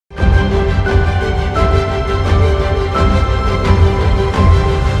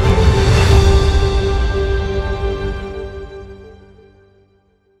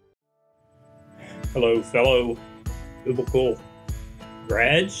Hello, fellow biblical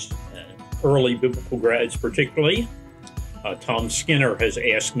grads, early biblical grads particularly. Tom Skinner has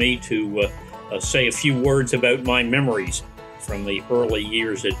asked me to say a few words about my memories from the early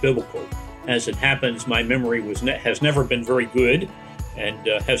years at Biblical. As it happens, my memory has never been very good and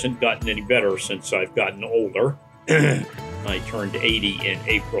hasn't gotten any better since I've gotten older. I turned 80 in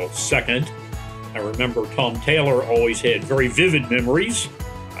April 2nd. I remember Tom Taylor always had very vivid memories.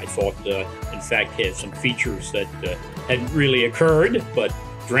 I thought, in fact, had some features that hadn't really occurred, but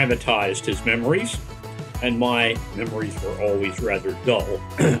dramatized his memories. And my memories were always rather dull.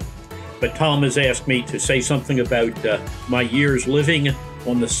 But Tom has asked me to say something about my years living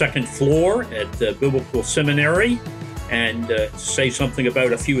on the second floor at the Biblical Seminary and say something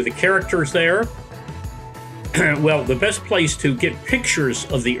about a few of the characters there. Well, the best place to get pictures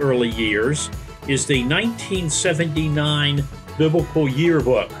of the early years is the 1979 Biblical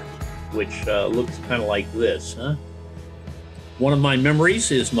Yearbook, which looks kind of like this, huh? One of my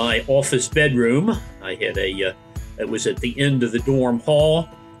memories is my office bedroom. I had it was at the end of the dorm hall,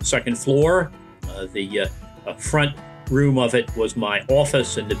 second floor. The front room of it was my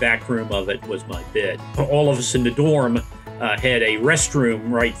office, and the back room of it was my bed. All of us in the dorm had a restroom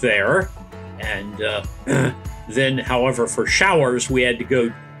right there, and then, however, for showers, we had to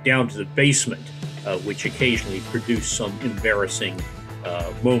go down to the basement, which occasionally produced some embarrassing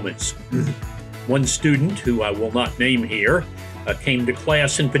moments. One student, who I will not name here, came to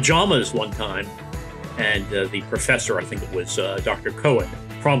class in pajamas one time, and the professor, I think it was Dr. Cohen,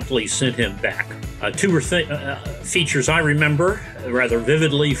 promptly sent him back. Two features I remember rather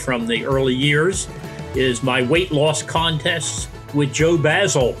vividly from the early years is my weight loss contests with Joe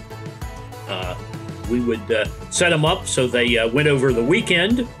Basil. We would set them up so they went over the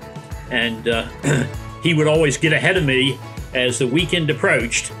weekend, and he would always get ahead of me as the weekend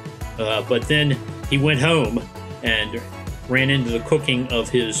approached, but then he went home and ran into the cooking of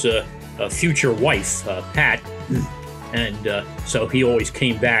his future wife, Pat, and so he always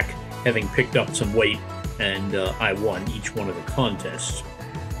came back having picked up some weight, and I won each one of the contests.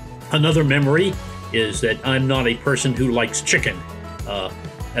 Another memory is that I'm not a person who likes chicken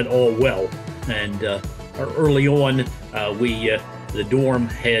at all well, and early on the dorm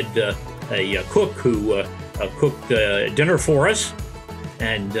had a cook who cooked dinner for us,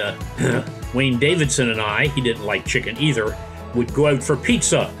 and Wayne Davidson and I, he didn't like chicken either, would go out for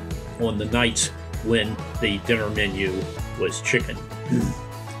pizza on the nights when the dinner menu was chicken.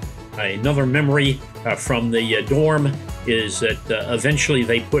 Another memory from the dorm is that eventually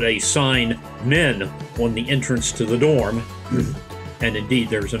they put a sign, "Men," on the entrance to the dorm. And indeed,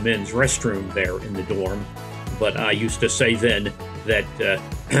 there's a men's restroom there in the dorm. But I used to say then that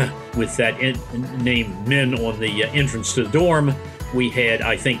with that name "Men" on the entrance to the dorm, we had,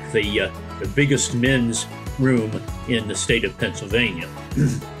 I think, the biggest men's room in the state of Pennsylvania.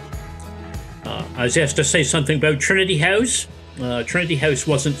 I was asked to say something about Trinity House. Trinity House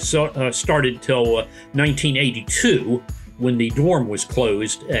wasn't started till 1982, when the dorm was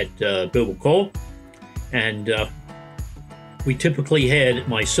closed at Biblical. And we typically had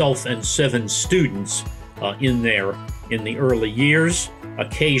myself and 7 students in there in the early years.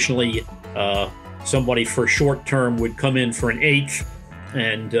 Occasionally, somebody for short term would come in for an 8th,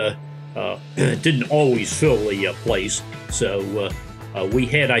 and didn't always fill the place. So we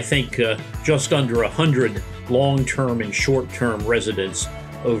had, I think, just under 100 long-term and short-term residents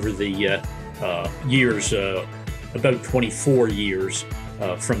over the years, about 24 years,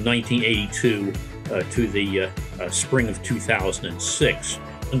 from 1982 to the spring of 2006.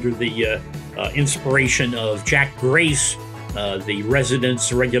 Under the inspiration of Jack Grace, the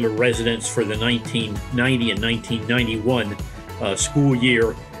regular residents for the 1990 and 1991 school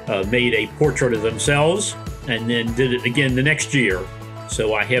year made a portrait of themselves and then did it again the next year.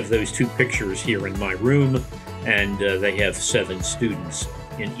 So I have those 2 pictures here in my room, and they have 7 students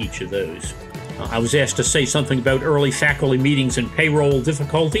in each of those. I was asked to say something about early faculty meetings and payroll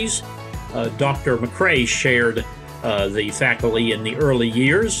difficulties. Dr. McCrae shared the faculty in the early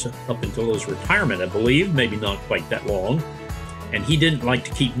years, up until his retirement, I believe, maybe not quite that long. And he didn't like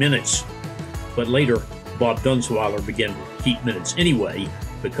to keep minutes. But later, Bob Dunsweiler began to keep minutes anyway,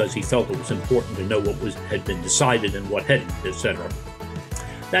 because he felt it was important to know what had been decided and what hadn't, etc.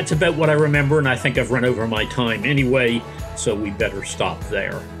 That's about what I remember, and I think I've run over my time anyway, so we better stop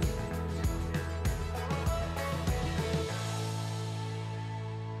there.